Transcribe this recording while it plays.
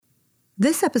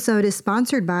This episode is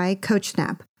sponsored by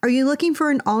CoachSnap. Are you looking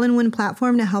for an all-in-one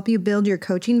platform to help you build your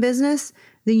coaching business?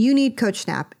 Then you need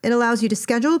CoachSnap. It allows you to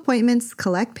schedule appointments,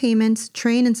 collect payments,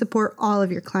 train, and support all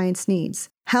of your clients' needs.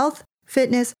 Health,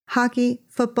 fitness, hockey,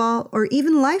 football, or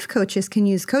even life coaches can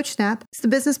use CoachSnap. It's the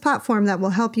business platform that will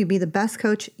help you be the best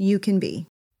coach you can be.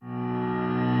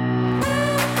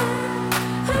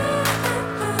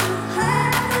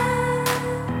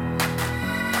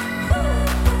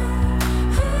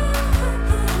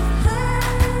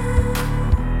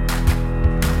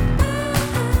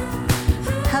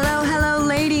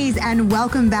 And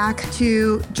welcome back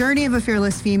to Journey of a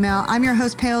Fearless Female. I'm your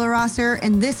host, Paola Rosser,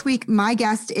 and this week my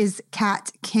guest is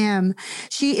Kat Kim.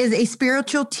 She is a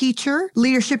spiritual teacher,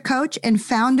 leadership coach, and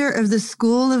founder of the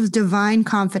School of Divine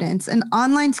Confidence, an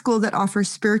online school that offers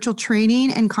spiritual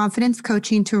training and confidence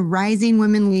coaching to rising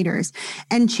women leaders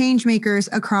and change makers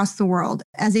across the world.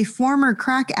 As a former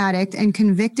crack addict and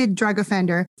convicted drug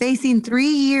offender, facing 3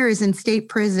 years in state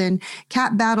prison,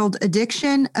 Kat battled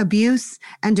addiction, abuse,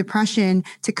 and depression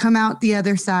to come out the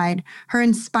other side. Her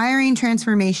inspiring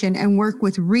transformation and work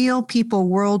with real people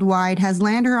worldwide has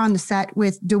landed her on the set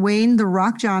with Dwayne "The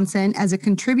Rock" Johnson as a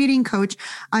contributing coach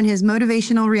on his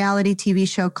motivational reality TV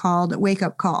show called Wake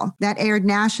Up Call that aired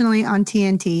nationally on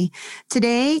TNT.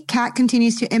 Today, Kat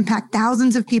continues to impact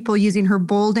thousands of people using her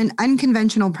bold and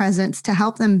unconventional presence to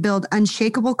help them build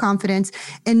unshakable confidence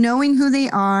in knowing who they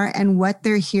are and what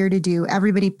they're here to do.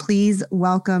 Everybody, please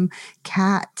welcome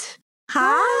Kat.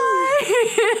 Hi.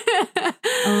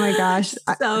 Oh my gosh.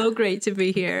 So great to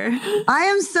be here. I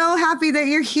am so happy that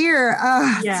you're here.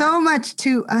 So much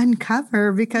to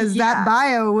uncover because that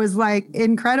bio was like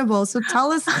incredible. So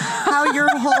tell us how your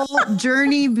whole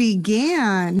journey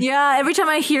began. Yeah. Every time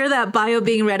I hear that bio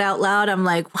being read out loud, I'm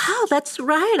like, wow, that's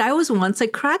right. I was once a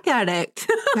crack addict.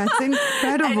 That's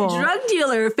incredible. A drug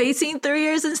dealer facing 3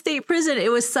 years in state prison.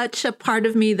 It was such a part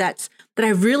of me that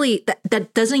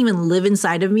doesn't even live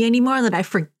inside of me anymore, that I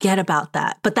forget about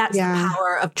that. But that's the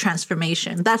power of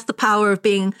transformation. That's the power of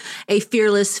being a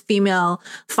fearless female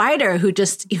fighter who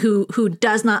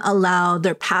does not allow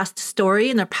their past story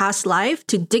and their past life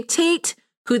to dictate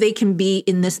who they can be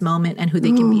in this moment and who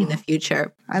they can be in the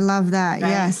future. I love that. Right?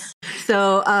 Yes.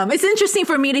 So it's interesting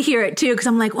for me to hear it too, because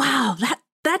I'm like, wow,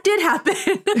 that did happen.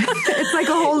 It's like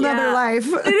a whole nother life.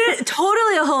 It is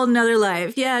totally a whole nother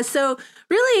life. Yeah. So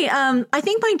really, I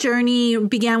think my journey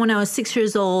began when I was 6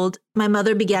 years old. My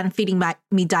mother began feeding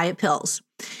me diet pills.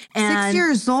 And 6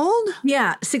 years old?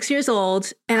 Yeah, 6 years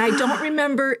old. And I don't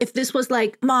remember if this was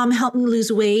like, Mom, help me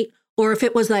lose weight, or if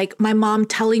it was like my mom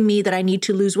telling me that I need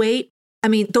to lose weight. I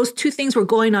mean, those two things were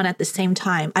going on at the same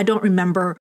time. I don't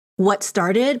remember what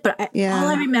started, but all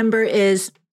I remember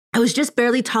is I was just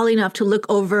barely tall enough to look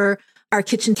over our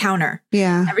kitchen counter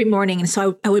every morning. And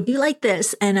so I would be like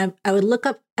this, and I would look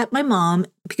up at my mom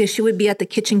because she would be at the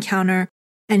kitchen counter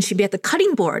and she'd be at the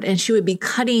cutting board and she would be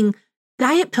cutting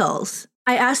diet pills.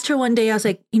 I asked her one day, I was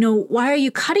like, why are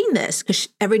you cutting this? Because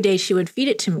every day she would feed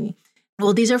it to me.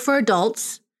 Well, these are for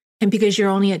adults. And because you're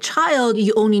only a child,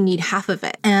 you only need half of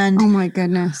it. And oh my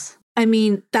goodness. I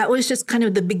mean, that was just kind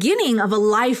of the beginning of a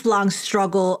lifelong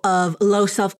struggle of low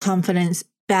self-confidence,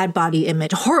 bad body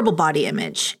image, horrible body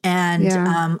image,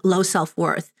 and low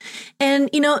self-worth. And,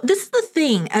 this is the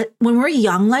thing. When we're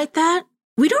young like that,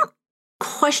 we don't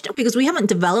question because we haven't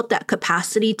developed that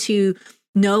capacity to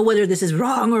know whether this is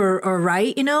wrong or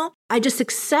right. I just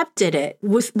accepted it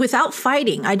without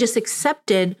fighting. I just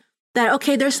accepted that,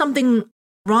 okay, there's something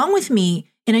wrong with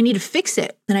me and I need to fix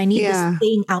it. And I need this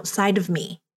thing outside of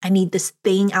me. I need this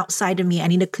thing outside of me. I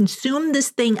need to consume this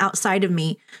thing outside of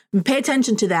me. And pay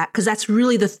attention to that because that's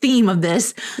really the theme of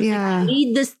this. Yeah. I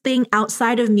need this thing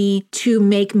outside of me to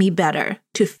make me better,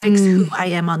 to fix who I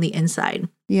am on the inside.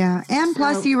 Yeah. And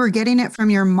plus you were getting it from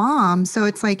your mom. So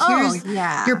it's like, here's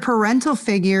your parental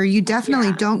figure. You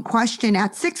definitely don't question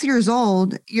at 6 years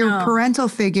old, your parental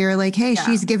figure, like, hey,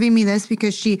 she's giving me this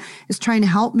because she is trying to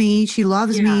help me. She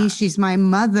loves me. She's my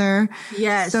mother.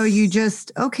 Yes. So you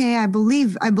just, okay, I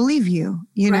believe you,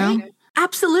 you know?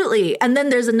 Absolutely. And then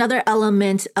there's another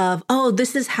element of,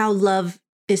 this is how love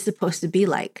is supposed to be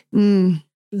like.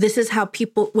 This is how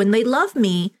people, when they love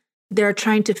me, they're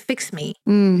trying to fix me.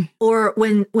 Or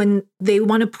when they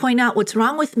want to point out what's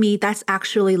wrong with me, that's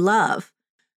actually love.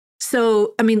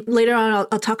 So, I mean, later on,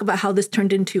 I'll talk about how this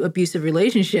turned into abusive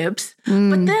relationships.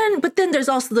 But then there's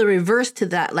also the reverse to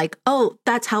that. Like,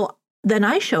 that's how then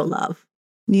I show love.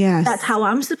 Yes. That's how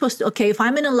I'm supposed to. Okay, if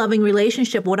I'm in a loving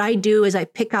relationship, what I do is I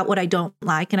pick out what I don't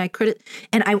like and I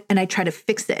I try to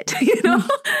fix it, you know?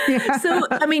 Yeah. So,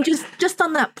 I mean, just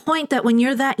on that point that when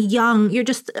you're that young, you're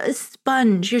just a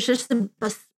sponge. You're just a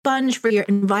sponge for your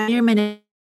environment.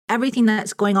 Everything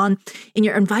that's going on in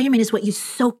your environment is what you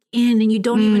soak in, and you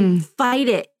don't even fight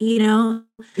it,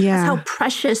 That's how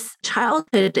precious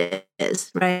childhood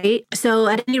is, right? So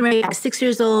at any rate, at 6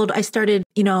 years old, I started,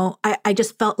 I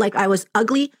just felt like I was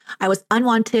ugly. I was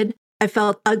unwanted. I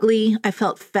felt ugly. I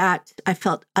felt fat. I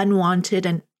felt unwanted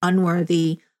and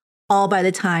unworthy, all by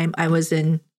the time I was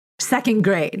in second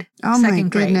grade. Oh my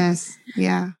goodness.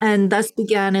 Yeah. And thus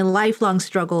began a lifelong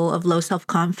struggle of low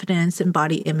self-confidence and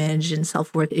body image and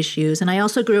self-worth issues. And I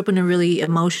also grew up in a really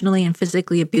emotionally and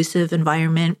physically abusive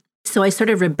environment. So I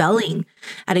started rebelling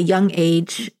at a young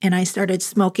age, and I started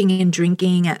smoking and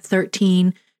drinking at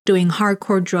 13, doing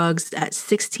hardcore drugs at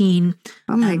 16.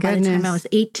 Oh my goodness. By the time I was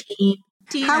 18.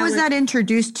 How was that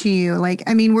introduced to you?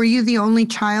 Were you the only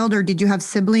child, or did you have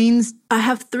siblings? I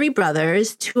have 3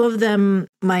 brothers. 2 of them,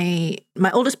 my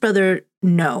oldest brother,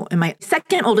 no. And my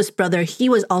second oldest brother, he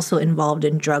was also involved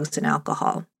in drugs and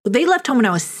alcohol. They left home when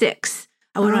I was 6,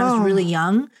 when I was really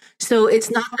young. So it's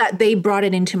not that they brought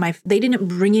it they didn't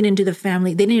bring it into the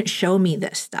family. They didn't show me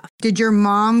this stuff. Did your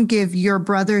mom give your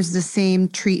brothers the same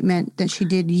treatment that she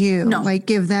did you? No. Like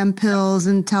give them pills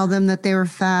and tell them that they were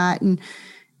fat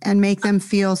and make them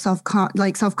feel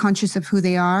self-conscious of who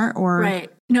they are? Or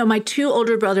Right. No, my 2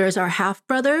 older brothers are half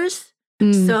brothers.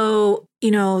 So,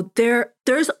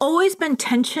 there's always been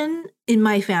tension in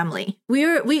my family.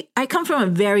 I come from a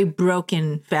very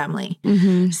broken family.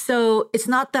 So it's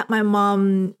not that my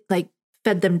mom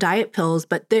fed them diet pills,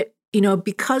 but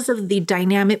because of the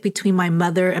dynamic between my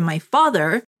mother and my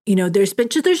father, there's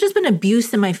just been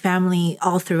abuse in my family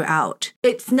all throughout.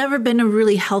 It's never been a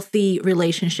really healthy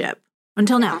relationship.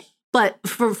 Until now. But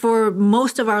for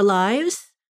most of our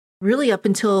lives, really up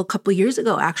until a couple of years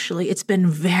ago, actually, it's been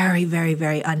very, very,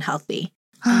 very unhealthy.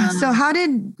 So how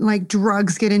did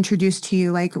drugs get introduced to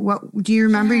you? What do you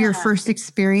remember your first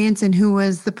experience, and who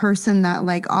was the person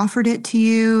that offered it to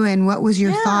you? And what was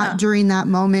your thought during that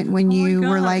moment when you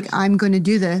were like, I'm going to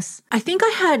do this? I think I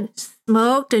had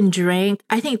smoked and drank.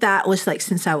 I think that was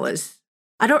since I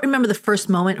don't remember the first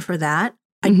moment for that.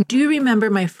 I do remember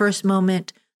my first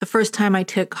moment. The first time I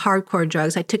took hardcore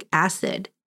drugs, I took acid.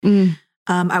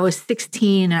 I was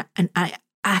 16, and I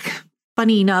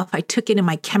funny enough, I took it in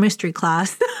my chemistry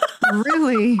class.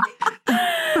 Really?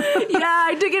 Yeah,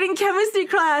 I took it in chemistry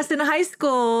class in high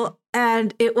school,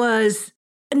 and it was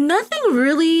nothing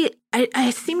really. I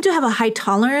seem to have a high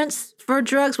tolerance for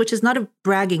drugs, which is not a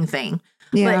bragging thing.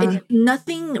 Yeah. But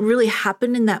nothing really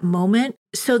happened in that moment.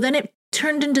 So then it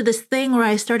turned into this thing where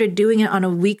I started doing it on a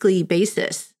weekly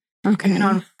basis. Okay. And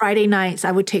on Friday nights,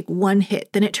 I would take 1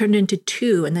 hit. Then it turned into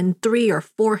 2, and then 3 or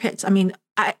 4 hits. I mean,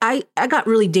 I got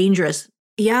really dangerous.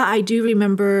 Yeah, I do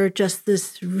remember just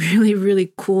this really,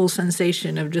 really cool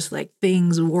sensation of just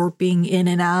things warping in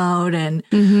and out. And,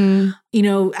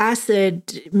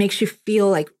 acid makes you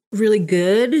feel really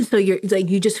good. So you're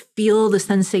you just feel the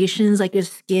sensations, your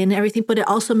skin, everything. But it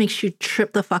also makes you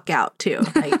trip the fuck out too.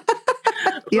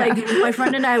 My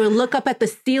friend and I would look up at the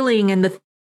ceiling, and the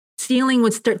ceiling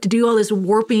would start to do all this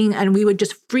warping, and we would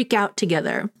just freak out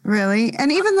together. Really?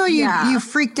 And even though you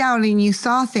freaked out and you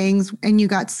saw things and you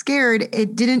got scared,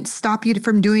 it didn't stop you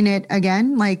from doing it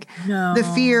again? No. The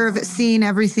fear of seeing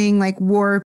everything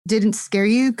warp didn't scare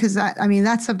you? Because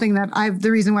that's something that the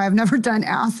reason why I've never done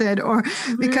acid, or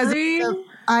because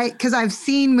because I've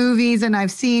seen movies and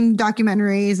I've seen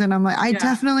documentaries, and I'm like, I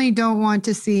definitely don't want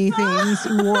to see things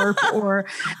warp,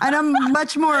 and I'm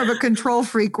much more of a control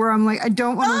freak where I'm like, I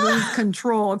don't want to lose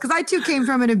control, because I too came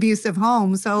from an abusive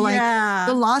home. So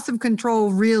the loss of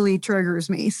control really triggers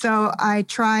me. So I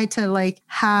try to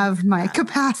have my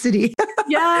capacity.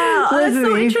 Yeah. That's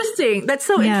so interesting. That's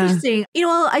so interesting.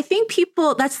 I think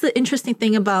that's the interesting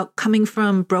thing about coming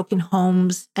from broken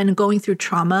homes and going through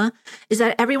trauma, is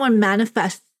that everyone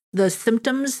manifests the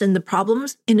symptoms and the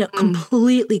problems in a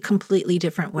completely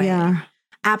different way. Yeah.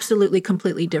 Absolutely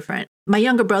completely different. My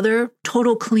younger brother,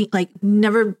 total clean,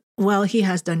 never, well, he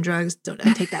has done drugs.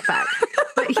 I take that back.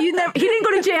 But he didn't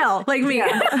go to jail like me.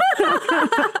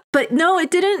 But no,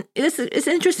 it didn't. It's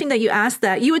interesting that you asked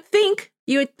that. You would think,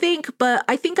 but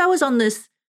I think I was on this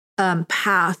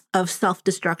path of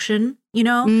self-destruction,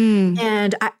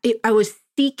 and I was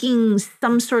seeking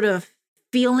some sort of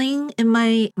feeling in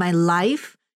my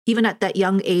life. Even at that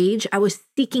young age, I was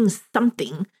seeking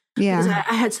something. Yeah. Because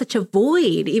I had such a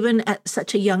void, even at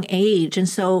such a young age. And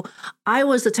so I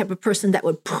was the type of person that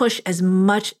would push as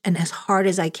much and as hard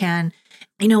as I can.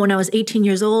 When I was 18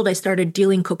 years old, I started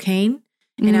dealing cocaine,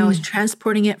 and I was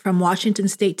transporting it from Washington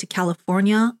State to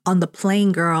California on the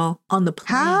plane, girl, on the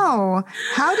plane.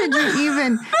 How did you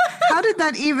even, How did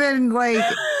that even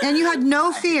and you had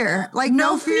no fear,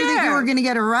 no fear that you were going to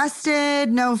get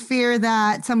arrested, no fear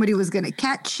that somebody was going to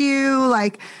catch you,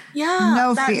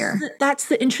 no fear. That's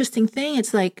the interesting thing.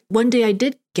 It's like one day I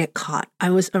did get caught. I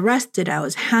was arrested. I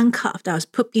was handcuffed. I was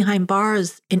put behind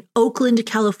bars in Oakland,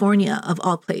 California, of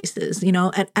all places.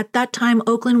 At that time,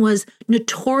 Oakland was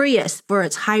notorious for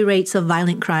its high rates of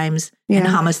violent crimes and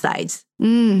homicides.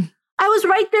 I was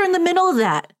right there in the middle of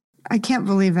that. I can't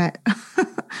believe it.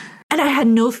 And I had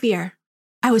no fear.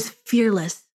 I was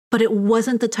fearless, but it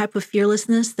wasn't the type of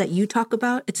fearlessness that you talk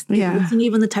about. It wasn't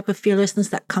even the type of fearlessness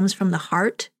that comes from the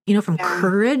heart, from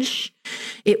courage.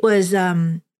 It was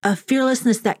a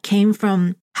fearlessness that came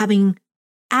from having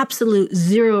absolute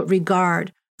zero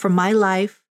regard for my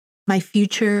life, my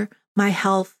future, my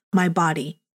health, my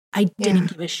body. I didn't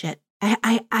give a shit.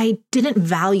 I didn't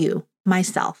value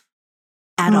myself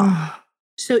at all.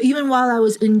 So even while I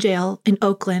was in jail in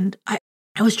Oakland,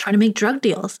 I was trying to make drug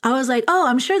deals. I was like,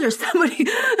 I'm sure there's somebody,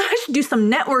 I should do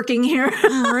some networking here.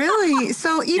 Really?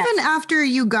 So even after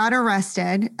you got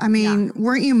arrested,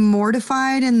 weren't you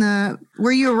mortified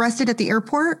were you arrested at the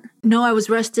airport? No, I was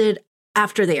arrested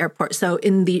after the airport. So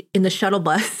in the shuttle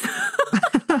bus.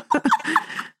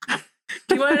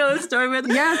 Do you want to know the story with?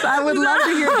 Yes, I would love to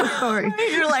hear the story.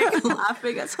 You're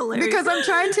laughing. That's hilarious. Because I'm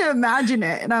trying to imagine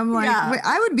it. And I'm like, wait,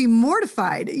 I would be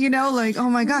mortified, oh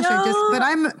my gosh, but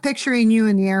I'm picturing you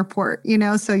in the airport,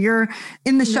 so you're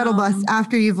in the shuttle bus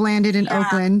after you've landed in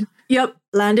Oakland. Yep.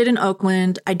 Landed in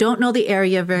Oakland. I don't know the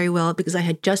area very well because I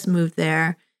had just moved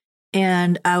there.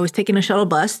 And I was taking a shuttle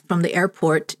bus from the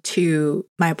airport to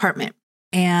my apartment.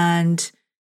 And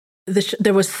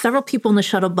there was several people in the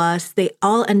shuttle bus. They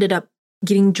all ended up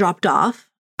getting dropped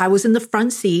off. I was in the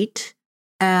front seat,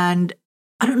 and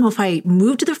I don't know if I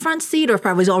moved to the front seat or if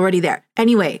I was already there.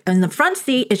 Anyway, in the front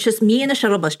seat, it's just me and the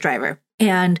shuttle bus driver.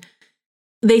 And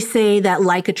they say that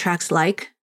like attracts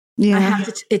like. Yeah.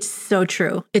 It's so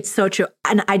true. It's so true.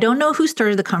 And I don't know who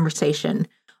started the conversation,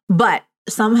 but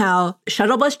somehow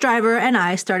shuttle bus driver and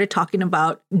I started talking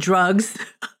about drugs.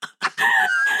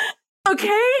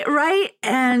 Okay, right?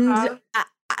 And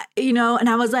and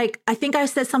I was like, I think I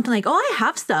said something like, I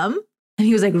have some. And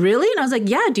he was like, really? And I was like,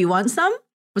 yeah, do you want some? I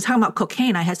was talking about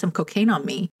cocaine. I had some cocaine on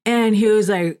me. And he was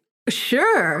like,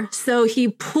 sure. So he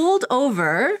pulled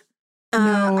over.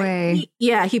 No way.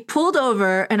 He pulled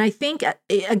over. And I think,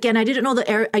 again, I didn't know the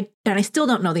area. And I still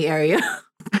don't know the area.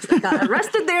 I got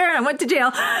arrested there and I went to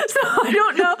jail. So I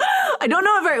don't know. I don't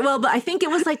know it very well, but I think it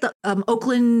was like the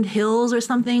Oakland Hills or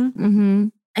something. Mm-hmm.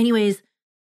 Anyways,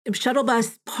 shuttle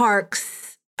bus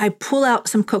parks. I pull out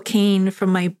some cocaine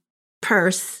from my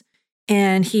purse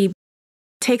and he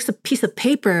takes a piece of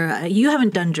paper. You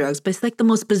haven't done drugs, but it's like the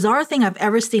most bizarre thing I've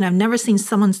ever seen. I've never seen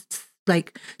someone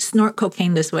snort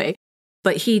cocaine this way.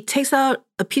 But he takes out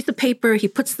a piece of paper. He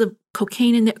puts the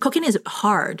cocaine in there. Cocaine is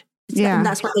hard. And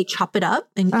that's why they chop it up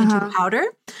into powder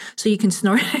so you can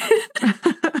snort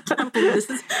it. This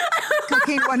is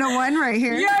Cocaine 101 right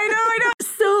here. Yeah, I know.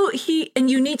 So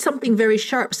you need something very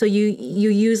sharp. So you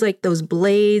use like those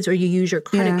blades or you use your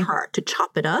credit card to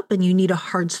chop it up and you need a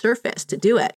hard surface to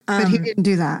do it. But he didn't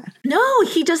do that. No,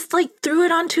 he just threw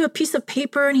it onto a piece of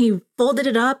paper and he folded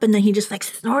it up and then he just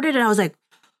snorted it. I was like,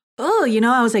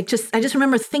 I was like, I just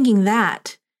remember thinking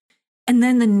that. And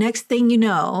then the next thing you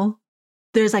know,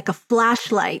 there's like a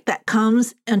flashlight that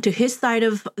comes onto his side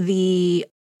of the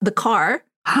car.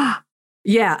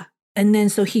 Yeah. And then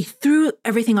so he threw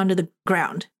everything onto the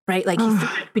ground, right? Like he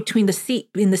threw it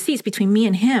in the seats between me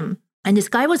and him. And this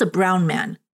guy was a brown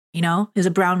man, is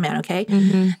a brown man, okay?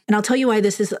 Mm-hmm. And I'll tell you why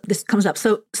this comes up.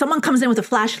 So someone comes in with a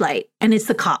flashlight and it's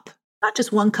the cop. Not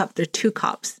just one cop, there are two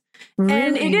cops. Really?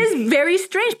 And it is very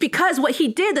strange because what he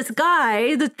did, this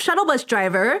guy, the shuttle bus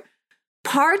driver,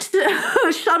 parked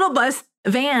the shuttle bus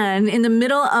van in the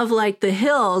middle of the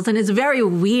hills, and it's very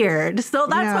weird. So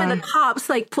that's why the cops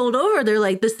pulled over. They're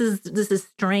like, this is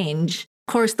strange.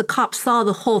 Of course, the cop saw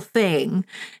the whole thing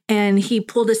and he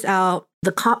pulled us out.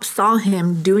 The cops saw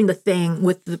him doing the thing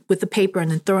with the paper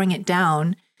and then throwing it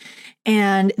down,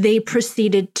 and they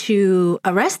proceeded to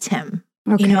arrest him.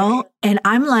 Okay. And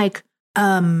I'm like,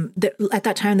 at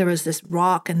that time there was this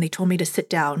rock and they told me to sit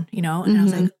down, and I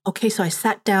was like, okay. So I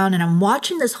sat down and I'm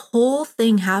watching this whole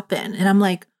thing happen and I'm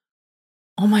like,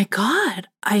 oh my God,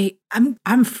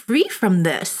 I'm free from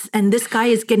this. And this guy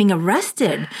is getting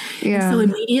arrested. Yeah. And so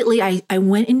immediately I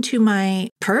went into my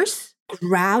purse,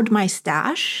 grabbed my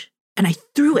stash and I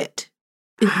threw it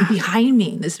behind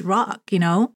me, this rock,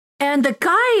 and the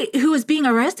guy who was being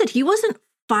arrested, he wasn't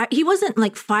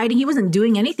fighting. He wasn't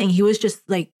doing anything. He was just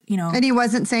And he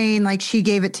wasn't saying she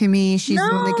gave it to me. She's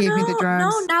the one that gave me the drugs.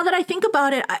 No, now that I think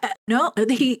about it, no.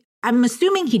 I'm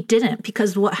assuming he didn't,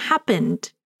 because what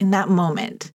happened in that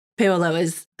moment, Paola,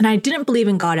 is, and I didn't believe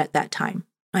in God at that time.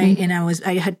 Right. And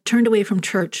I had turned away from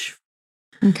church.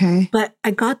 Okay. But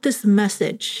I got this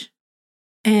message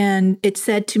and it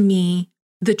said to me,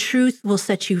 the truth will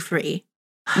set you free.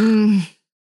 And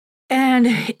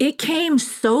it came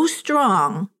so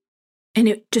strong and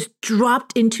it just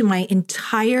dropped into my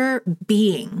entire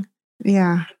being.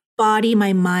 Yeah. Body,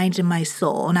 my mind, and my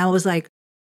soul. And I was like,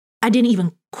 I didn't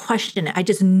even question it. I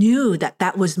just knew that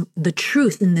that was the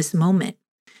truth in this moment.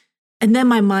 And then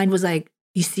my mind was like,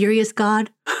 you serious, God?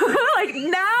 Like,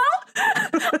 now?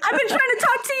 I've been trying to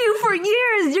talk to you for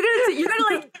years. You're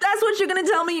gonna like, that's what you're gonna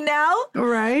tell me now?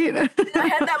 Right. I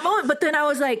had that moment, but then I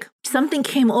was like, something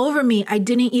came over me. I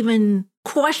didn't even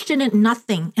question it,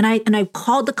 nothing. And I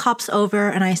called the cops over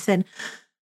and I said,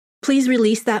 please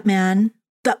release that man.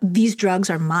 These drugs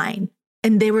are mine.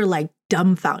 And they were like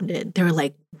dumbfounded. They were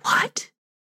like, what?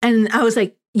 And I was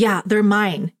like, yeah, they're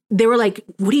mine. They were like,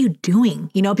 what are you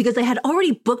doing? You know, because they had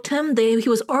already booked him. He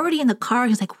was already in the car.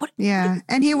 He was like, what? Yeah.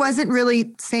 And he wasn't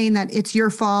really saying that it's your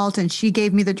fault and she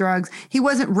gave me the drugs. He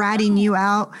wasn't ratting you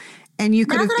out. And you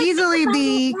could have easily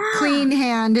be clean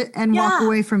hand and walk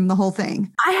away from the whole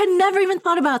thing. I had never even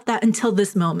thought about that until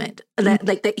this moment.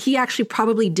 That he actually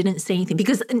probably didn't say anything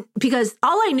because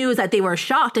all I knew is that they were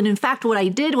shocked. And in fact, what I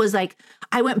did was like,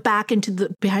 I went back into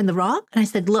behind the rock and I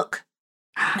said, look,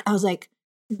 I was like,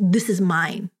 this is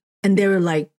mine. And they were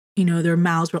like, you know, their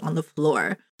mouths were on the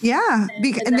floor. Yeah.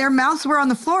 And their mouths were on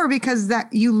the floor because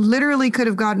that you literally could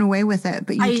have gotten away with it,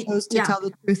 but you chose to tell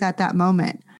the truth at that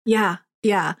moment. Yeah.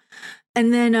 Yeah.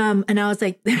 And then, and I was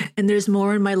like, and there's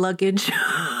more in my luggage.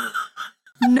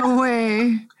 No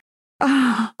way.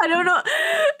 I don't know.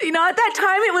 You know, at that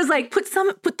time it was like,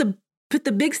 put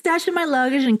the big stash in my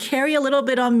luggage and carry a little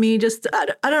bit on me. Just,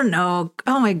 I don't know.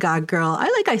 Oh my God, girl.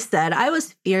 Like I said, I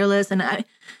was fearless and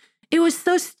it was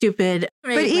so stupid.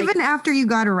 Right? But even after you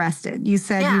got arrested, you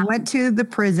said you went to the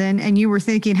prison and you were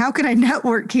thinking, how can I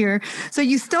network here? So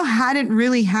you still hadn't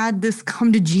really had this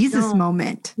come to Jesus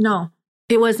moment. No,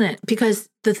 it wasn't, because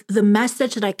the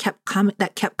message that kept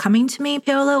coming to me,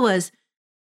 Paola, was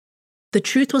the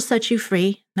truth will set you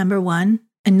free, number one.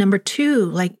 And number two,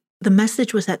 like the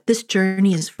message was that this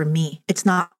journey is for me. It's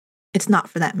not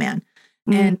for that man.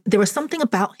 And there was something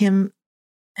about him,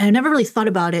 and I never really thought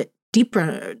about it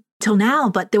deeper till now,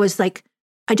 but there was like,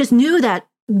 I just knew that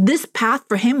this path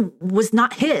for him was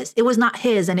not his. It was not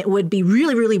his, and it would be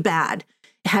really, really bad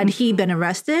had he been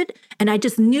arrested. And I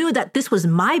just knew that this was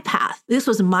my path. This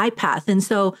was my path. And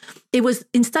so it was,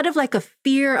 instead of like a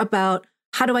fear about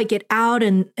how do I get out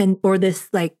or this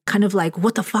like kind of like,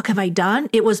 what the fuck have I done?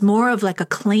 It was more of like a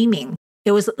claiming.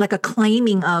 It was like a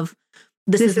claiming of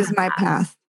this is my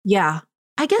path. Yeah.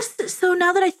 I guess so.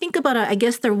 Now that I think about it, I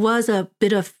guess there was a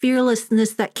bit of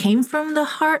fearlessness that came from the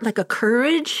heart, like a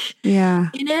courage in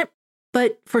it.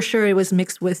 But for sure, it was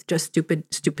mixed with just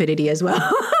stupidity as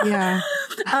well. Yeah.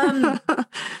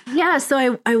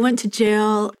 So I went to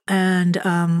jail and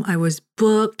I was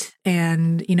booked,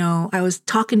 and, you know, I was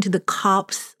talking to the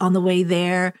cops on the way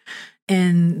there,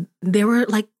 and they were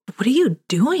like, what are you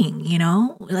doing? You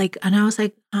know, like, and I was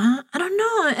like, I don't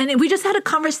know. And we just had a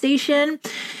conversation.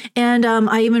 And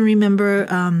I even remember,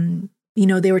 you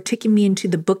know, they were taking me into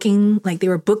the booking, like they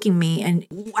were booking me. And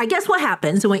I guess what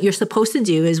happens and what you're supposed to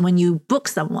do is when you book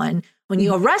someone, when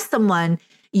you arrest someone,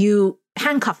 you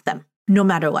handcuff them no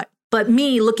matter what. But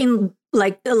me looking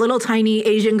like a little tiny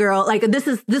Asian girl, like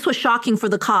this was shocking for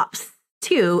the cops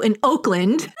too in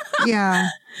Oakland. Yeah.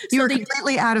 You were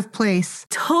completely out of place.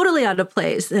 Totally out of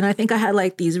place. And I think I had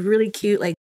like these really cute,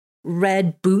 like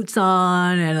red boots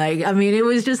on. And like, I mean, it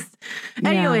was just,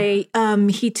 anyway,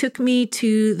 he took me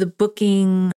to the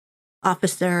booking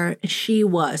officer. She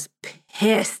was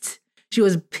pissed. She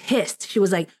was pissed. She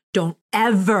was like, don't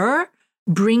ever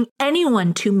bring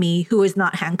anyone to me who is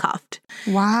not handcuffed.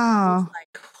 Wow. I was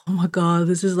like, oh my God,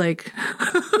 this is like.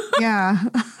 Yeah.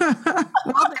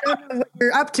 Well, I don't know what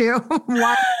you're up to.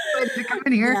 Why did you come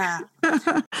in here? Yeah.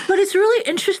 But it's really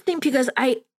interesting because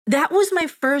that was my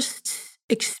first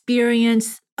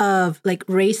experience of like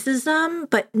racism,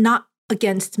 but not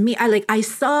against me. I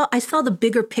saw the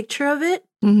bigger picture of it.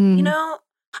 Mm-hmm. You know,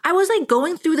 I was like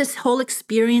going through this whole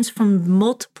experience from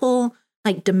multiple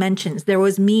like dimensions. There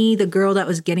was me, the girl that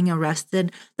was getting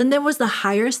arrested. Then there was the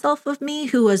higher self of me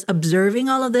who was observing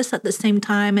all of this at the same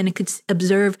time, and it could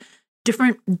observe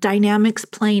different dynamics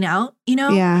playing out, you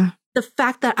know? Yeah. The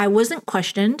fact that I wasn't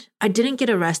questioned, I didn't get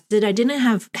arrested, I didn't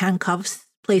have handcuffs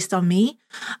placed on me,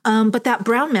 but that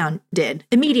brown man did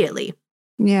immediately.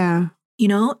 Yeah.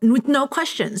 with no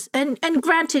questions. And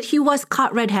granted, he was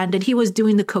caught red-handed. He was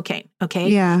doing the cocaine. Okay.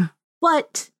 Yeah.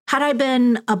 But had I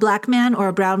been a Black man or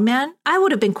a brown man, I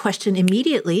would have been questioned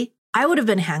immediately. I would have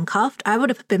been handcuffed. I would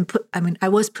have been I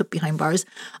was put behind bars.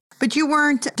 But you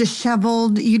weren't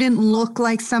disheveled. You didn't look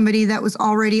like somebody that was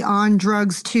already on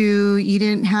drugs too. You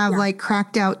didn't have like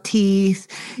cracked out teeth,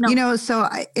 No. so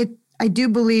I do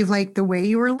believe like the way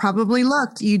you were probably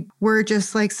looked, you were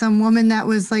just like some woman that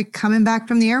was like coming back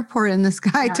from the airport and this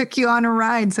guy took you on a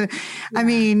ride. So, I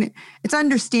mean, it's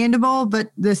understandable,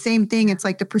 but the same thing, it's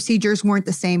like the procedures weren't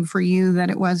the same for you that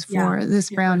it was for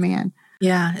this brown man.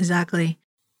 Yeah, exactly.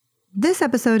 This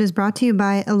episode is brought to you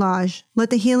by Elage. Let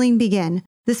the healing begin.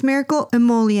 This miracle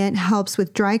emollient helps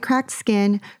with dry, cracked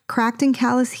skin, cracked and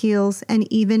callous heels,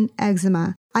 and even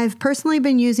eczema. I've personally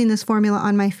been using this formula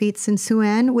on my feet since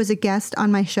Sue-Ann was a guest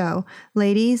on my show.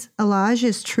 Ladies, Elage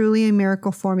is truly a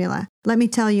miracle formula. Let me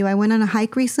tell you, I went on a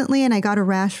hike recently and I got a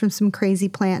rash from some crazy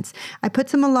plants. I put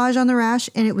some Elage on the rash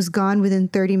and it was gone within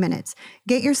 30 minutes.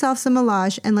 Get yourself some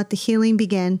Elage and let the healing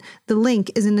begin. The link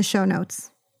is in the show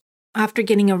notes. After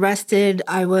getting arrested,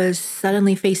 I was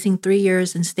suddenly facing 3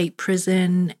 years in state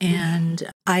prison, and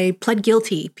I pled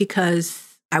guilty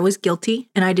because I was guilty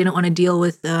and I didn't want to deal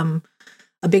with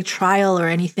a big trial or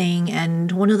anything.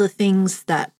 And one of the things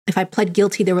that if I pled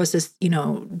guilty, there was this,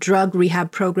 drug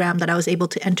rehab program that I was able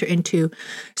to enter into.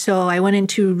 So I went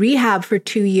into rehab for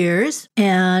 2 years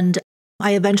and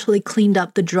I eventually cleaned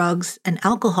up the drugs and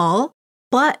alcohol.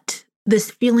 But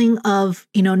this feeling of,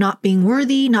 not being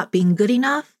worthy, not being good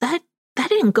enough, that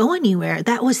didn't go anywhere.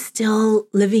 That was still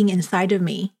living inside of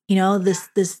me.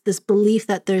 This belief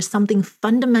that there's something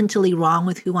fundamentally wrong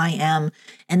with who I am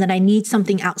and that I need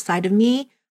something outside of me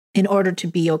in order to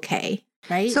be okay.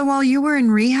 Right. So while you were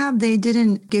in rehab, they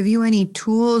didn't give you any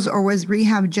tools, or was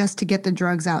rehab just to get the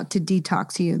drugs out, to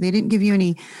detox you? They didn't give you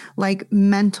any like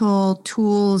mental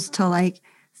tools to like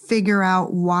figure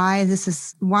out why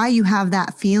you have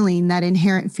that feeling, that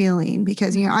inherent feeling,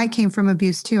 because, I came from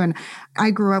abuse too. And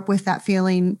I grew up with that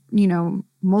feeling,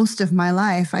 most of my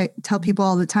life. I tell people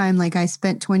all the time, like I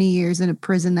spent 20 years in a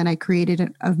prison that I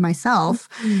created of myself,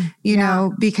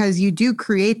 because you do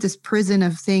create this prison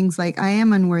of things like I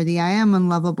am unworthy, I am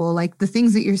unlovable. Like the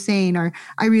things that you're saying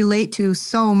I relate to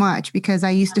so much because I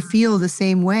used to feel the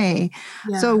same way.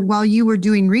 Yeah. So while you were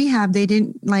doing rehab, they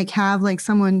didn't like have like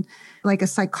someone like a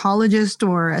psychologist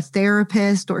or a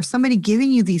therapist or somebody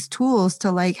giving you these tools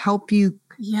to like help you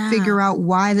figure out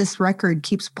why this record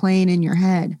keeps playing in your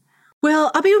head.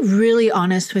 Well, I'll be really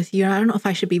honest with you. I don't know if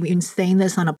I should be even saying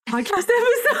this on a podcast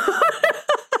episode.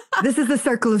 This is the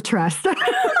circle of trust. But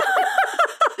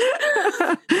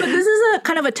this is a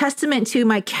kind of a testament to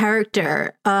my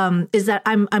character, is that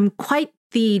I'm quite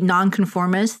the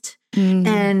nonconformist,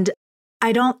 and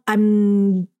I don't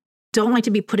like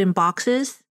to be put in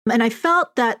boxes. And I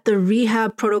felt that the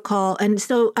rehab protocol, and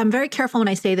so I'm very careful when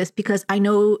I say this because I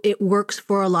know it works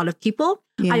for a lot of people.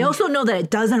 Yeah. I also know that it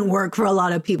doesn't work for a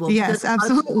lot of people. Yes,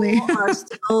 absolutely. People are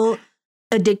still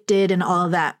addicted and all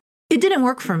of that. It didn't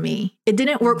work for me. It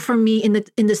didn't work for me in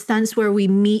the sense where we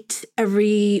meet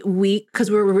every week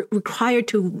because we're required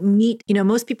to meet.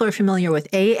 Most people are familiar with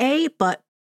AA, but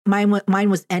mine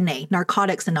was NA,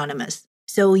 Narcotics Anonymous.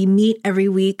 So we meet every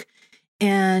week.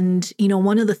 And,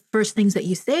 one of the first things that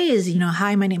you say is,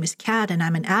 hi, my name is Kat and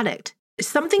I'm an addict.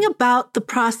 Something about the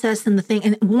process and the thing.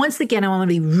 And once again, I want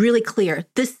to be really clear.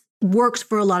 This works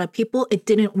for a lot of people. It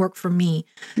didn't work for me.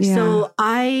 Yeah. So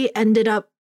I ended up,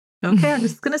 okay, I'm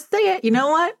just going to say it. You know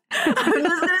what? I'm just going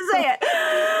to say it.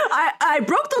 I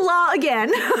broke the law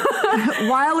again.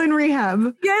 While in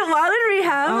rehab. Yeah, while in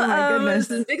rehab. Oh my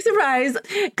goodness. It's a big surprise.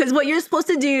 Because what you're supposed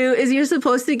to do is you're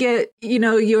supposed to get,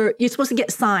 you're supposed to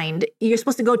get signed. You're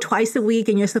supposed to go twice a week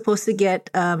and you're supposed to get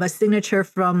a signature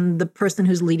from the person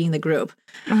who's leading the group.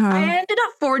 Uh-huh. I ended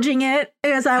up forging it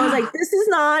because I was like, this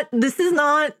is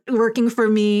not working for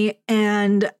me.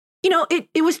 And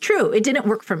it was true. It didn't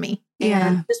work for me. Yeah.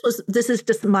 And this is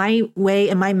just my way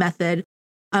and my method.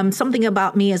 Something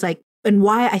about me is like, and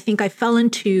why I think I fell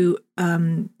into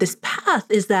this path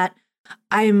is that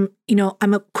I'm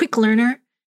a quick learner,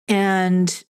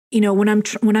 and when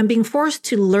I'm being forced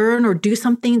to learn or do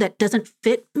something that doesn't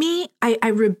fit me, I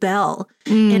rebel.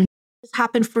 And this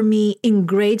happened for me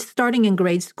starting in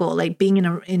grade school, like being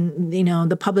in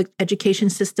the public education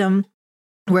system,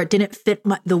 where it didn't fit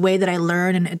the way that I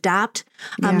learn and adapt.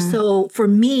 So for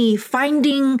me,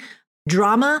 finding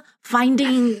drama,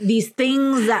 finding these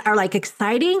things that are like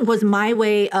exciting was my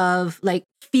way of like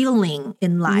feeling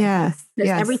in life.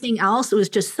 Yes. Everything else was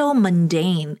just so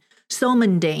mundane. So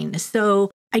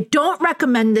I don't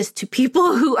recommend this to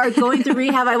people who are going through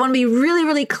rehab. I want to be really,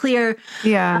 really clear.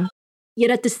 Yeah. Yet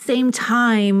at the same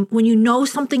time, when you know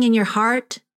something in your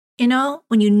heart,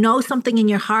 when you know something in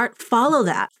your heart, follow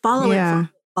that. Follow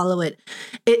it.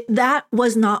 That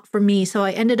was not for me. So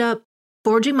I ended up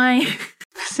forging my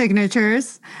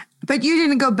signatures. But you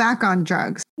didn't go back on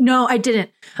drugs. No, I didn't.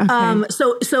 Okay.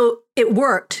 So it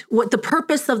worked. What the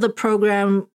purpose of the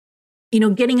program,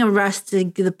 getting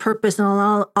arrested, the purpose and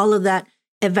all of that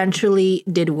eventually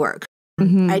did work.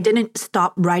 I didn't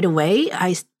stop right away.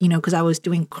 Because I was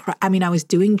doing, I was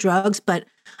doing drugs, but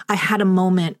I had a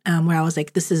moment where I was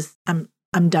like,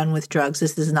 I'm done with drugs.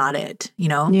 This is not it,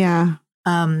 Yeah.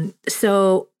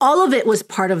 So all of it was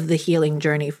part of the healing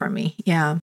journey for me.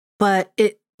 Yeah. But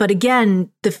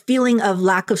again, the feeling of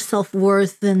lack of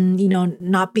self-worth and,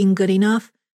 not being good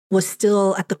enough was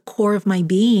still at the core of my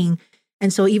being.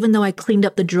 And so even though I cleaned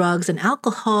up the drugs and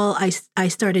alcohol, I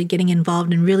started getting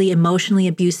involved in really emotionally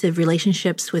abusive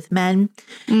relationships with men.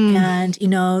 And,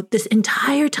 this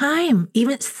entire time,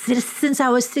 even since I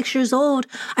was 6 years old,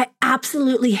 I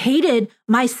absolutely hated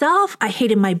myself. I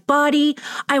hated my body.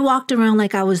 I walked around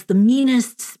like I was the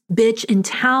meanest bitch in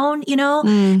town,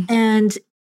 and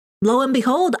lo and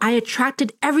behold, I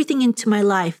attracted everything into my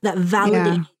life that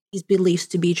validated these beliefs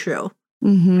to be true,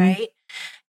 right?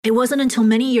 It wasn't until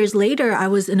many years later, I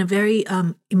was in a very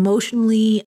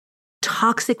emotionally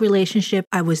toxic relationship.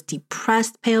 I was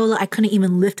depressed, Paola. I couldn't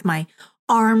even lift my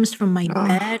arms from my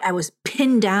bed. I was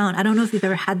pinned down. I don't know if you've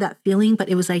ever had that feeling, but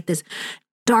it was like this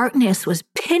darkness was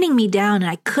pinning me down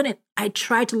and I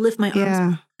tried to lift my arms, but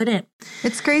I couldn't.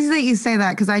 It's crazy that you say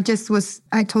that because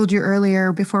I told you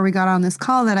earlier before we got on this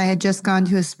call that I had just gone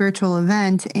to a spiritual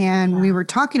event and we were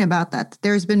talking about that.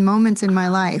 There's been moments in my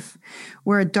life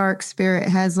where a dark spirit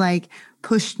has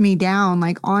pushed me down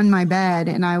on my bed,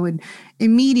 and I would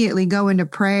immediately go into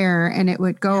prayer and it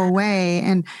would go away.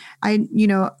 And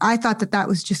I thought that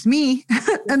was just me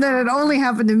and that it only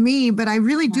happened to me. But I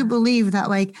really do believe that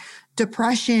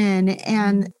depression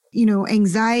and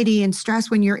anxiety and stress,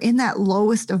 when you're in that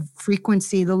lowest of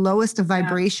frequency, the lowest of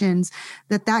vibrations,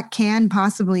 that can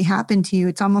possibly happen to you.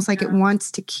 It's almost like it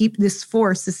wants to keep this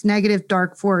force, this negative,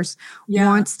 dark force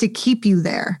wants to keep you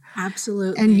there.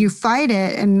 Absolutely. And you fight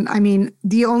it. And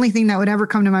the only thing that would ever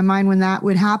come to my mind when that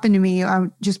would happen to me, I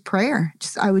would just prayer.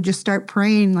 I would just start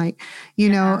praying,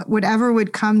 whatever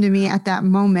would come to me at that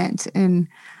moment. And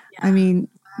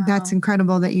that's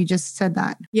incredible that you just said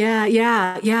that.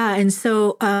 Yeah. And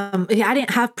so I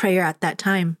didn't have prayer at that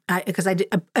time because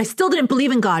I still didn't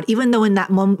believe in God, even though in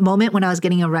that moment when I was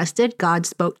getting arrested, God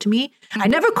spoke to me. I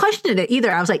never questioned it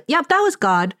either. I was like, yep, that was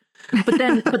God. But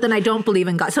then I don't believe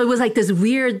in God. So it was like this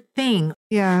weird thing.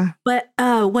 Yeah. But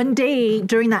one day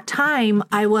during that time,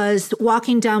 I was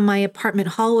walking down my apartment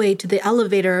hallway to the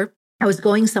elevator. I was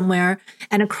going somewhere,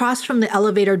 and across from the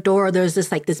elevator door, there's this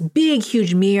big,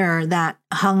 huge mirror that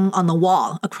hung on the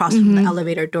wall across from the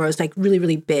elevator door. It's really,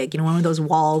 really big, one of those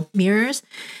wall mirrors,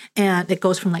 and it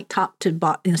goes from top to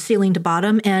bottom, ceiling to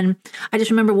bottom. And I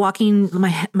just remember walking,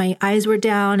 my eyes were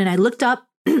down, and I looked up,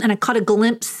 and I caught a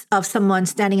glimpse of someone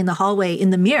standing in the hallway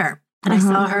in the mirror, and I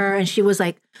saw her, and she was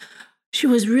she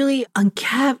was really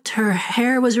unkempt. Her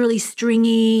hair was really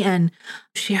stringy and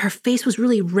her face was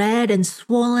really red and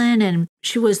swollen. And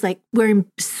she was wearing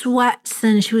sweats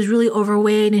and she was really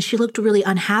overweight and she looked really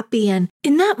unhappy. And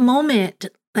in that moment,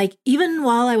 even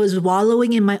while I was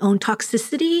wallowing in my own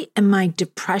toxicity and my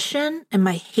depression and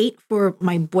my hate for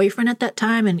my boyfriend at that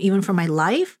time and even for my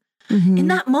life, in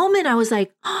that moment, I was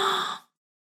like, oh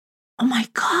my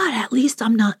God, at least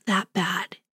I'm not that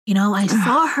bad. I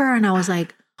saw her and I was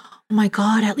like, oh my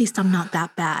God, at least I'm not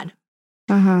that bad.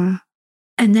 And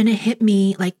then it hit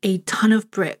me like a ton of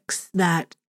bricks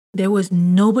that there was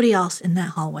nobody else in that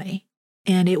hallway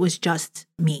and it was just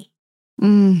me.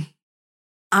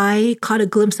 I caught a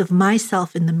glimpse of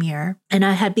myself in the mirror and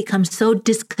I had become so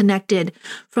disconnected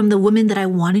from the woman that I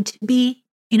wanted to be,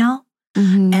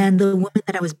 and the woman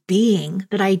that I was being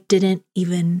that I didn't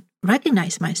even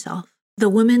recognize myself. The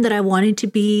woman that I wanted to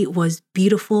be was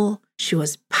beautiful. She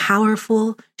was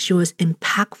powerful. She was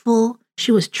impactful.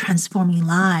 She was transforming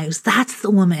lives. That's the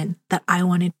woman that I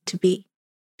wanted to be.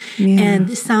 Yeah. And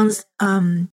this sounds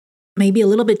maybe a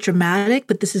little bit dramatic,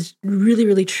 but this is really,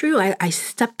 really true. I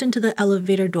stepped into the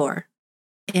elevator door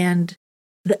and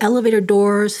the elevator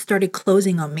doors started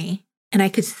closing on me. And I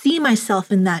could see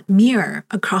myself in that mirror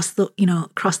across the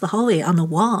hallway on the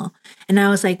wall. And I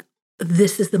was like,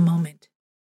 this is the moment.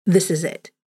 This is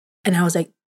it. And I was like,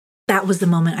 that was the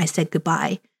moment I said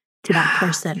goodbye to that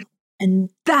person. And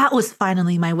that was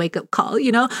finally my wake up call.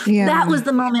 Yeah. That was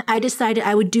the moment I decided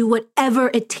I would do whatever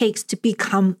it takes to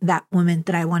become that woman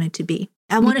that I wanted to be.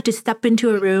 I wanted to step into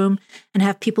a room and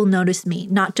have people notice me,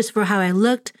 not just for how I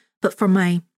looked, but for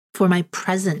my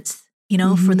presence,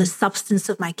 for the substance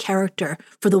of my character,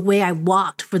 for the way I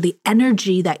walked, for the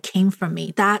energy that came from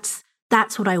me. That's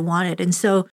what I wanted. And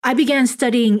so I began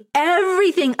studying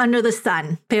everything under the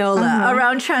sun, Paola,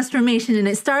 around transformation. And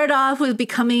it started off with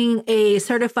becoming a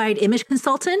certified image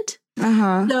consultant.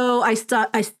 So I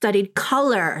studied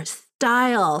color,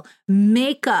 style,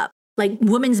 makeup, like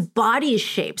women's body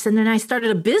shapes. And then I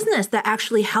started a business that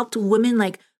actually helped women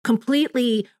like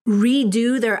completely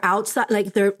redo their outside,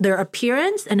 like their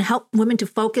appearance, and help women to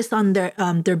focus on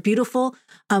their beautiful,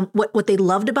 what they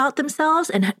loved about themselves,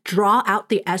 and draw out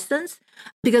the essence.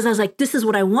 Because I was like, this is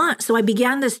what I want. So I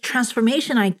began this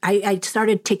transformation. I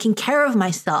started taking care of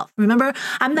myself. Remember,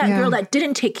 I'm that girl that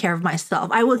didn't take care of myself.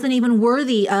 I wasn't even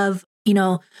worthy of,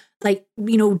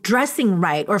 dressing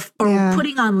right or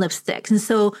putting on lipsticks. And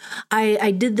so I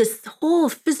did this whole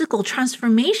physical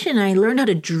transformation. I learned how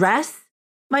to dress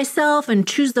myself and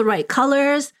choose the right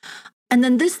colors. And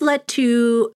then this led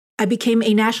to, I became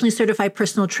a nationally certified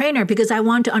personal trainer because I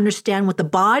wanted to understand what the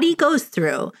body goes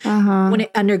through when it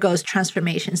undergoes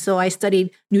transformation. So I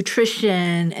studied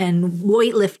nutrition and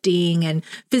weightlifting and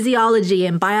physiology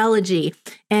and biology.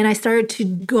 And I started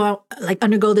to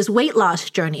undergo this weight loss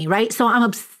journey, right? So I'm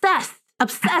obsessed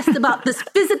about this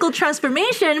physical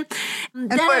transformation.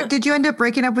 Did you end up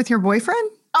breaking up with your boyfriend?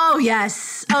 Oh,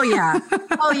 yes. Oh, yeah.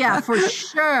 Oh, yeah, for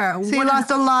sure. So you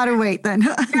lost a lot of weight then.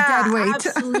 Dead weight.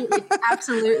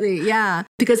 Absolutely. Yeah.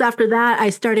 Because after that, I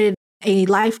started a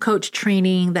life coach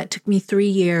training that took me 3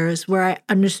 years where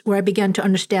I began to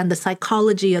understand the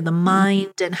psychology of the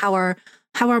mind and how our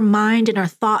mind and our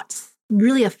thoughts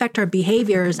really affect our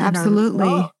behaviors. Absolutely.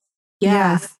 And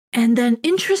yes. And then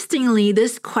interestingly,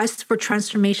 this quest for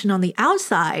transformation on the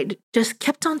outside just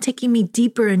kept on taking me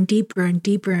deeper and deeper and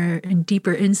deeper and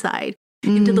deeper inside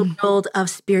into the world of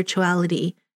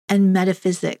spirituality and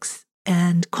metaphysics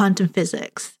and quantum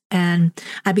physics. And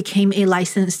I became a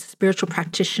licensed spiritual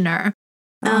practitioner.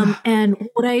 And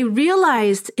what I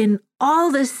realized in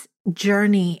all this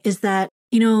journey is that,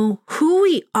 who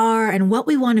we are and what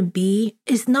we want to be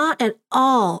is not at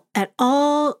all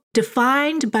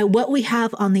defined by what we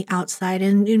have on the outside.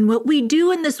 And what we do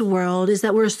in this world is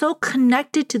that we're so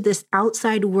connected to this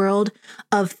outside world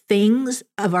of things,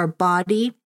 of our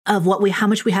body, of how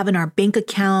much we have in our bank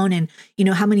account and,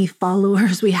 how many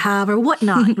followers we have or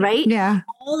whatnot, right? Yeah.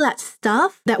 All that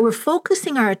stuff that we're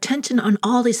focusing our attention on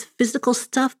all this physical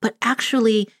stuff, but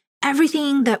actually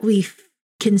everything that we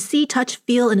can see, touch,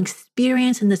 feel, and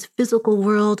experience in this physical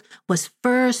world was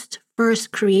first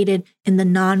created in the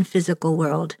non-physical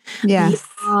world,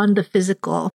 beyond the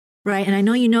physical, right? And I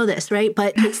know you know this, right?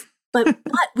 But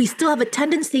we still have a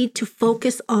tendency to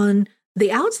focus on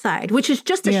the outside, which is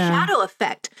just a shadow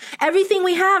effect. Everything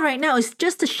we have right now is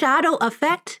just a shadow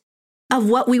effect of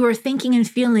what we were thinking and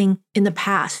feeling in the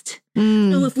past.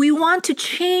 So if we want to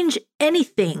change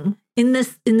anything in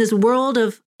this world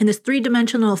in this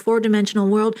 3-dimensional, 4-dimensional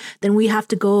world, then we have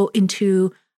to go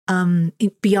into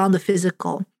beyond the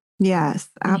physical. Yes,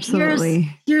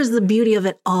 absolutely. Here's the beauty of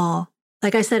it all.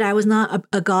 Like I said, I was not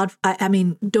a God. I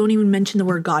mean, don't even mention the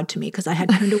word God to me because I had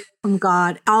turned away from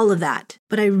God, all of that.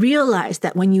 But I realized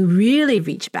that when you really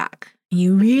reach back and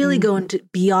you really go into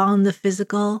beyond the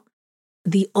physical,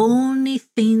 the only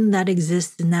thing that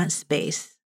exists in that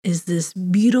space is this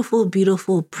beautiful,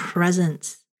 beautiful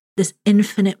presence, this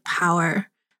infinite power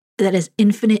that is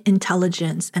infinite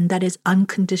intelligence and that is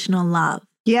unconditional love.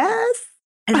 Yes.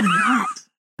 And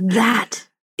that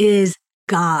is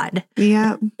God.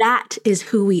 Yeah. That is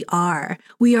who we are.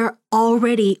 We are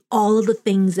already all of the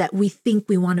things that we think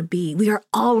we want to be. We are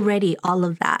already all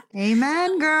of that.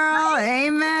 Amen, girl.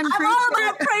 Amen. I'm all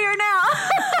about prayer now.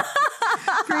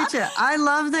 Preach it. I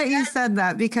love that you said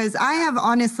that because I have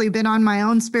honestly been on my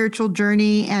own spiritual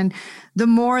journey. And the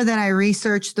more that I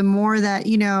researched, the more that,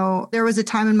 there was a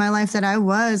time in my life that I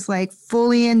was like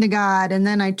fully into God. And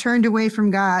then I turned away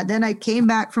from God. Then I came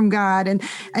back from God. And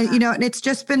and it's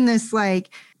just been this like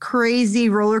crazy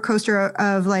roller coaster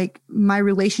of like my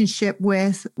relationship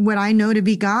with what I know to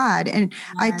be God. And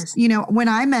Yes. when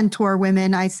I mentor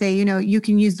women, I say, you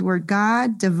can use the word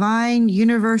God, divine,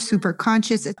 universe,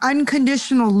 superconscious.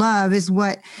 Unconditional love is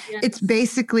what it's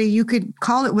basically, you could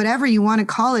call it whatever you want to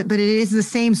call it, but it is the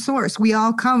same source. We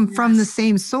all come from the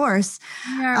same source.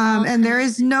 And there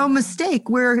is no mistake.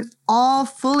 We're all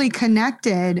fully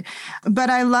connected. But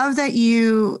I love that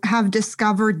you have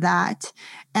discovered that.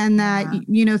 And that,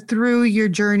 through your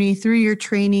journey, through your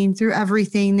training, through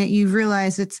everything, that you've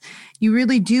realized you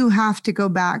really do have to go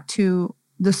back to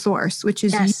the source, which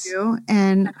is you,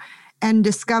 and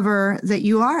discover that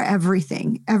you are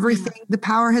everything. The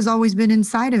power has always been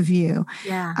inside of you.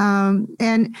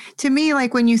 And to me,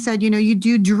 like when you said, you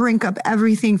do drink up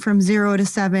everything from 0 to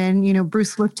 7,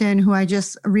 Bruce Lipton, who I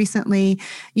just recently,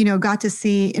 got to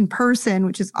see in person,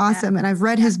 which is awesome. And I've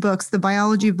read his books, The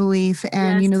Biology of Belief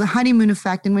and, The Honeymoon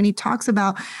Effect. And when he talks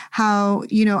about how,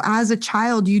 as a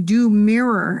child, you do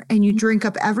mirror and you drink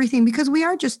up everything because we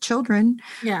are just children.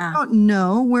 We don't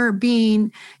know. We're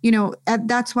being,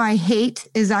 that's why hate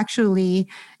is actually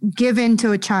given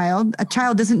to a child. A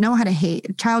child doesn't know how to hate.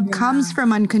 A child comes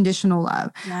from unconditional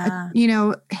love.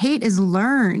 Hate is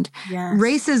learned.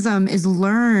 Racism is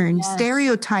learned.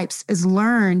 Stereotypes is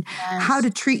learned. How to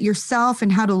treat yourself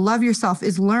and how to love yourself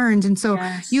is learned. And so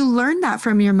you learn that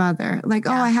from your mother. Like,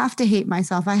 I have to hate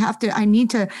myself. I need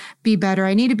to be better.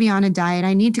 I need to be on a diet.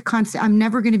 I need to I'm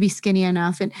never going to be skinny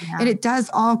enough. And it does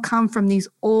all come from these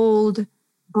old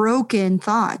broken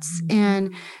thoughts.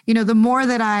 And, the more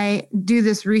that I do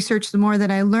this research, the more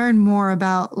that I learn more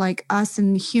about like us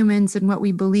and humans and what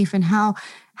we believe and how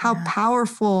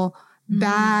powerful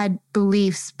bad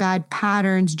beliefs, bad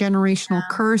patterns, generational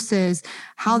curses,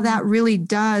 how that really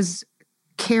does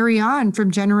carry on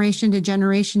from generation to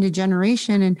generation to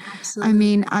generation. And I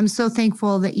mean, I'm so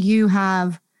thankful that you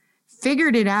have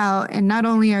figured it out. And not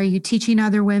only are you teaching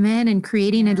other women and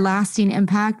creating a lasting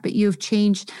impact, but you've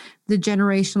changed the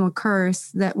generational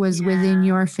curse that was within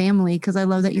your family. Because I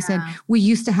love that you said we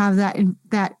used to have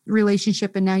that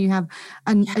relationship, and now you have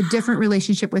a different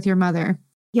relationship with your mother.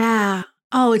 Yeah.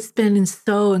 Oh, it's been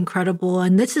so incredible.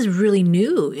 And this is really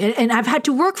new. And I've had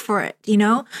to work for it,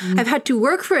 I've had to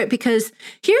work for it because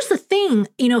here's the thing,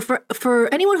 for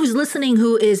anyone who's listening,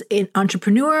 who is an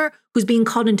entrepreneur, who's being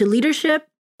called into leadership,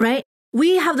 right?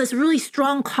 We have this really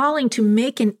strong calling to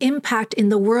make an impact in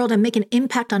the world and make an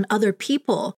impact on other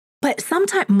people. But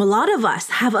sometimes a lot of us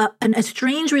have a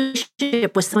strange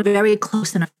relationship with someone very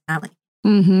close in our family,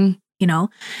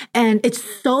 and it's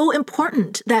so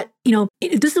important that,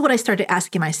 this is what I started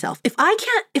asking myself. If I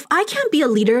can't be a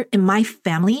leader in my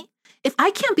family, if I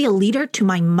can't be a leader to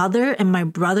my mother and my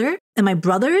brother and my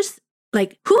brothers,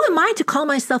 like, who am I to call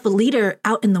myself a leader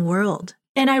out in the world?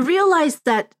 And I realized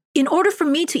that in order for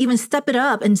me to even step it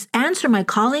up and answer my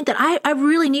calling, that I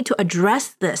really need to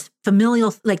address this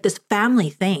familial, like this family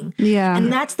thing. Yeah.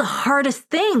 And that's the hardest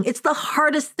thing. It's the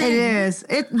hardest thing. It is.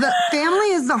 The family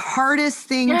is the hardest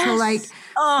thing to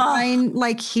find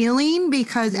like healing,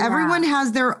 because everyone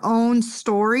has their own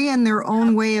story and their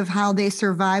own way of how they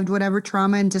survived whatever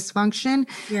trauma and dysfunction.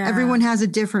 Yeah. Everyone has a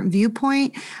different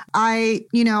viewpoint. I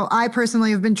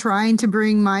personally have been trying to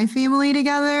bring my family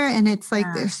together, and it's like,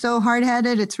 they're so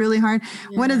hard-headed. It's really hard.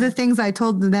 Yeah. One of the things I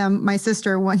told them, my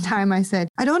sister, one time, I said,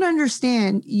 I don't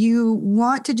understand. You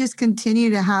want to just continue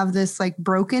to have this like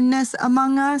brokenness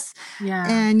among us. Yeah.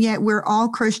 And yet we're all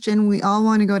Christian. We all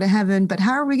want to go to heaven, but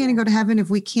how are we going to go to heaven if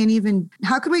we can't even,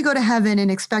 how could we go to heaven and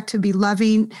expect to be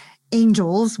loving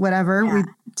angels, whatever we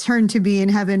turn to be in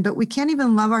heaven, but we can't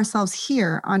even love ourselves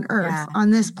here on earth,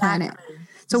 on this planet.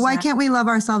 So why can't we love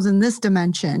ourselves in this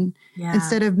dimension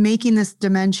instead of making this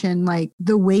dimension like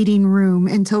the waiting room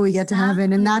until we get to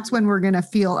heaven? And that's when we're going to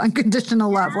feel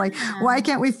unconditional love. Like, why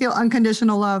can't we feel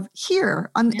unconditional love here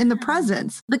in the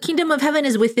presence? The kingdom of heaven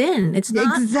is within. It's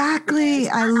not. Exactly.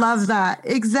 I love that.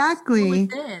 Exactly.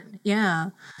 Within. Yeah.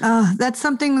 That's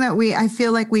something that I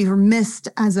feel like we've missed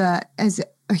as a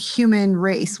human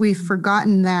race. We've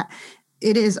forgotten that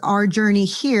it is our journey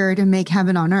here to make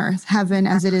heaven on earth, heaven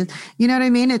as it is. You know what I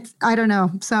mean? I don't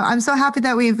know. So I'm so happy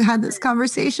that we've had this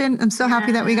conversation. I'm so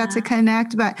happy that we got to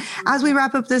connect. But as we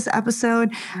wrap up this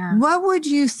episode, what would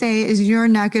you say is your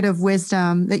nugget of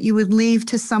wisdom that you would leave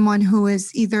to someone who is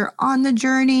either on the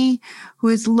journey, who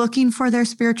is looking for their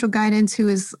spiritual guidance, who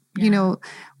is,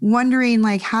 wondering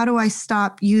like, how do I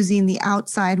stop using the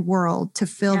outside world to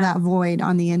fill that void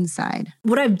on the inside?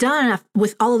 What I've done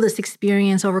with all of this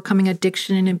experience, overcoming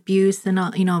addiction and abuse and,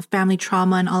 family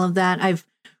trauma and all of that, I've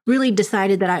really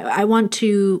decided that I want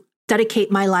to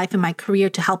dedicate my life and my career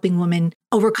to helping women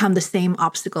overcome the same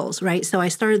obstacles, right? So I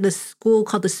started this school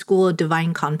called the School of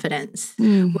Divine Confidence,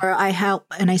 where I help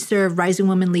and I serve rising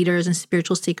women leaders and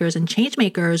spiritual seekers and change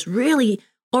makers really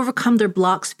overcome their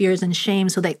blocks, fears, and shame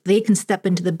so that they can step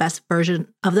into the best version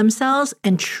of themselves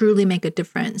and truly make a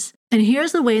difference. And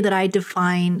here's the way that I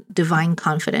define divine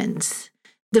confidence.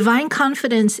 Divine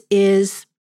confidence is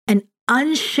an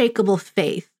unshakable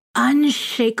faith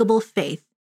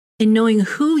in knowing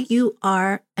who you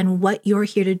are and what you're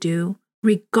here to do,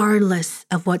 regardless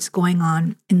of what's going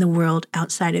on in the world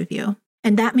outside of you.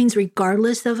 And that means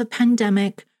regardless of a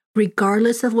pandemic,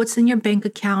 regardless of what's in your bank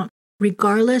account,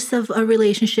 regardless of a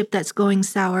relationship that's going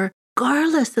sour,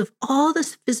 regardless of all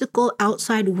this physical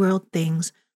outside world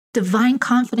things, divine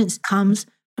confidence comes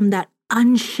from that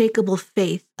unshakable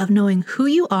faith of knowing who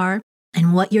you are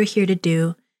and what you're here to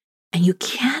do. And you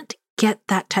can't get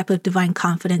that type of divine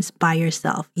confidence by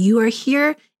yourself. You are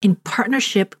here in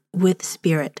partnership with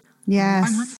Spirit.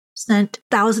 Yes. 100%,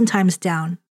 1,000 times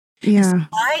down. Yeah. So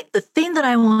the thing that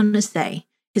I want to say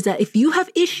is that if you have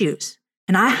issues,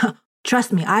 and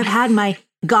trust me, I've had my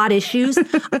God issues.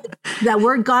 That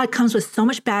word God comes with so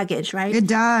much baggage, right? It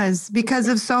does, because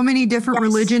of so many different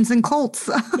religions and cults.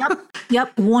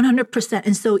 Yep, 100%.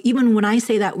 And so even when I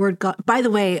say that word God, by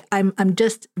the way, I'm about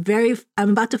to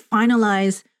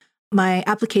finalize my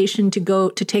application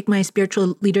to take my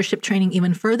spiritual leadership training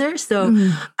even further. So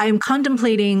I'm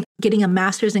contemplating getting a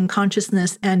master's in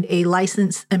consciousness and a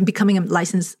license and becoming a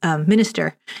licensed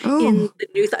minister in the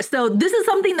new thought. So this is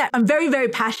something that I'm very, very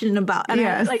passionate about. And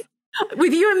yes.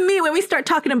 With you and me, when we start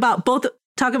talking about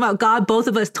God, both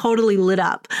of us totally lit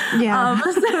up. Yeah.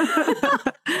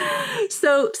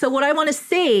 So what I want to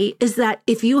say is that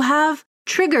if you have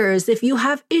triggers, if you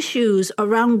have issues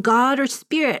around God or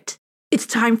Spirit, it's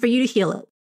time for you to heal it.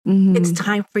 It's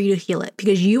time for you to heal it,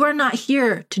 because you are not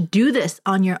here to do this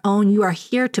on your own. You are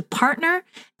here to partner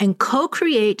and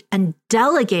co-create and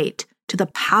delegate to the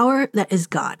power that is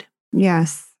God.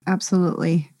 Yes,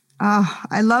 absolutely. Oh,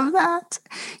 I love that.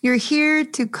 You're here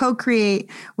to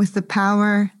co-create with the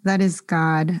power that is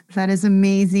God. That is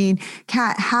amazing.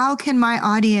 Kat, how can my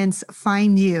audience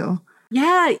find you?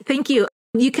 Yeah, thank you.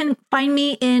 You can find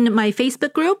me in my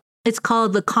Facebook group. It's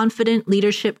called the Confident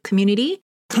Leadership Community.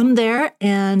 Come there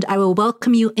and I will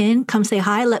welcome you in. Come say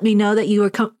hi. Let me know that you're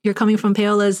coming from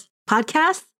Paola's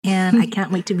podcast, and I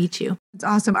can't wait to meet you. It's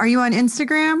awesome. Are you on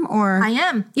Instagram or? I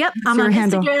am. Yep. I'm on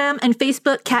Instagram and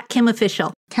Facebook, Kat Kim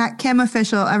Official. Kat Kim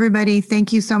Official. Everybody,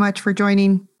 thank you so much for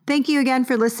joining. Thank you again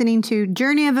for listening to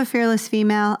Journey of a Fearless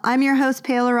Female. I'm your host,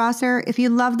 Paola Rosser. If you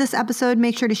love this episode,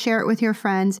 make sure to share it with your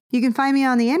friends. You can find me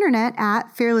on the internet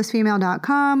at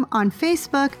fearlessfemale.com, on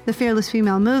Facebook, The Fearless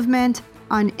Female Movement,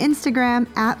 on Instagram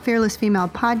at Fearless Female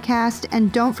Podcast,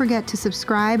 and don't forget to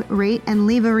subscribe, rate, and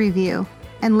leave a review.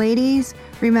 And ladies,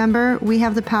 remember, we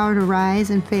have the power to rise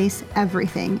and face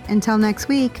everything. Until next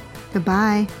week,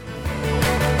 goodbye.